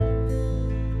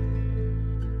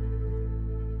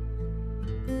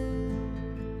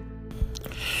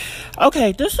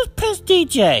Okay, this is Prince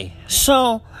DJ.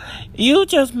 So, you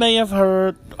just may have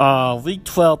heard Week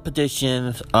 12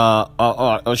 predictions,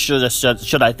 or should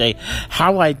I say,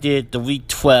 how I did the Week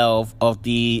 12 of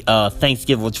the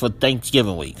Thanksgiving, which was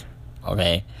Thanksgiving week.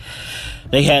 Okay,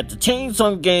 they had to change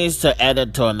some games to add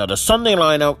it to another Sunday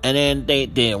lineup, and then they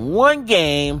did one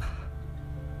game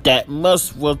that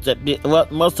must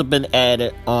have been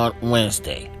added on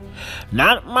Wednesday,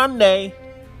 not Monday,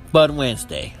 but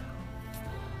Wednesday.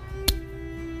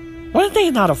 Wednesday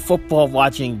is not a football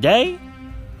watching day.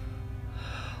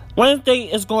 Wednesday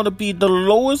is going to be the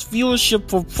lowest viewership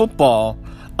for football,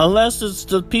 unless it's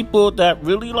the people that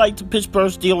really like the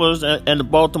Pittsburgh Steelers and the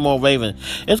Baltimore Ravens.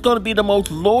 It's going to be the most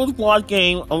lowest watched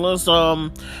game, unless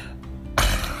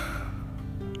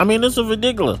this is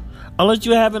ridiculous. Unless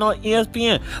you have it on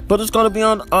ESPN, but it's going to be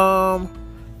on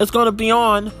it's going to be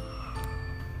on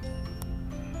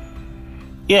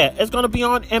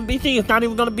NBC. It's not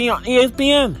even going to be on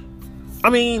ESPN.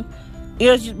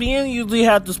 ESPN usually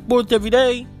has the sports every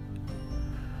day.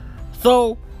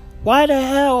 So, why the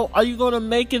hell are you going to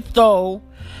make it so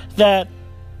that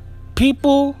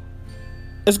people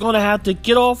is going to have to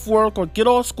get off work or get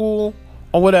off school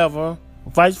or whatever,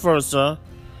 vice versa,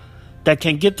 that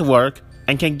can get to work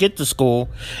and can get to school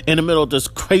in the middle of this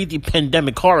crazy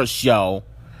pandemic horror show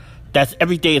that's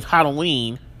every day is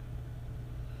Halloween,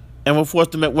 and we're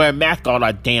forced to wear masks all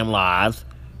our damn lives?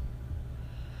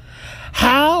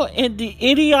 How in the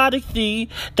idiocy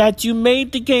that you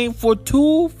made the game for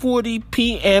 2:40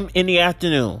 p.m. in the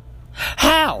afternoon?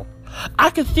 How? I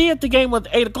could see if the game was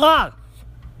 8 o'clock.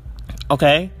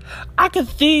 Okay? I could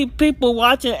see people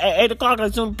watching at 8 o'clock,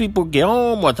 like some people get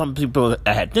home or some people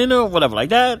had dinner or whatever like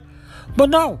that. But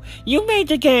no, you made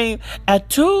the game at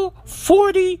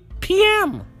 2:40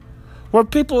 p.m. where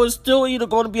people are still either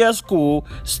going to be at school,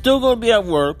 still going to be at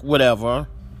work, whatever.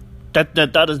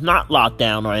 That is not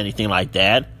lockdown or anything like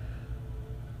that.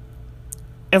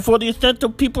 And for the essential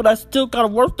people that still got to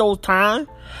work those times,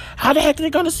 how the heck are they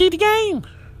going to see the game?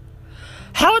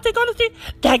 How are they going to see?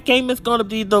 That game is going to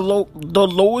be the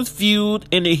lowest viewed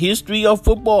in the history of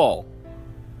football.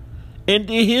 In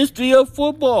the history of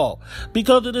football.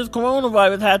 Because of this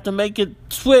coronavirus, had to make it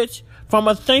switch from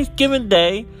a Thanksgiving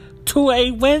Day to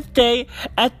a Wednesday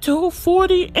at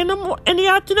 2:40 in the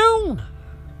afternoon.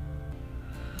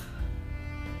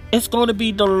 It's going to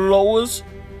be the lowest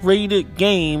rated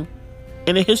game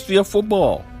in the history of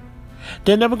football.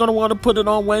 They're never going to want to put it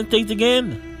on Wednesdays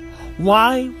again.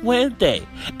 Why Wednesday?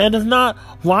 And if not,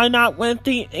 why not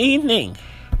Wednesday evening?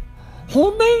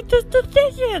 Who made this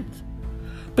decision?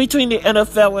 Between the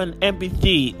NFL and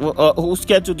NBC, who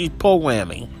scheduled these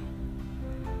programming.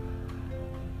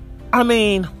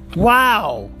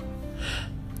 Wow.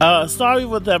 Sorry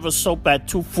whatever soap at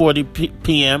 2:40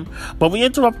 p.m. But we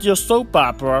interrupt your soap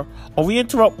opera, or we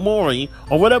interrupt Maury,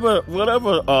 or whatever.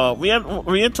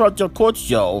 We interrupt your court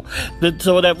show,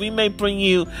 so that we may bring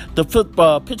you the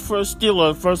Pittsburgh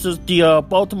Steelers versus the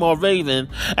Baltimore Ravens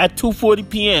at 2:40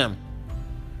 p.m.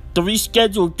 to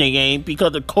reschedule the game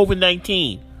because of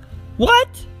COVID-19. What?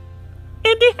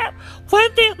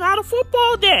 Wednesday is not a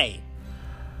football day.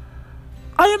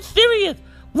 I am serious.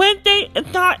 Wednesday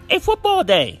is not a football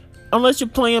day unless you're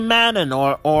playing Madden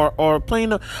or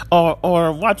playing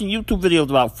or watching YouTube videos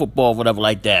about football, whatever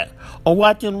like that, or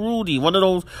watching Rudy, one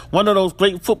of those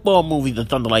great football movies or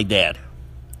something like that.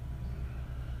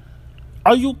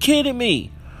 Are you kidding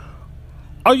me?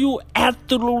 Are you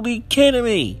absolutely kidding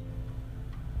me?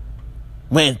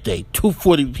 Wednesday,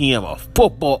 2:40 p.m. of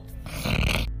football.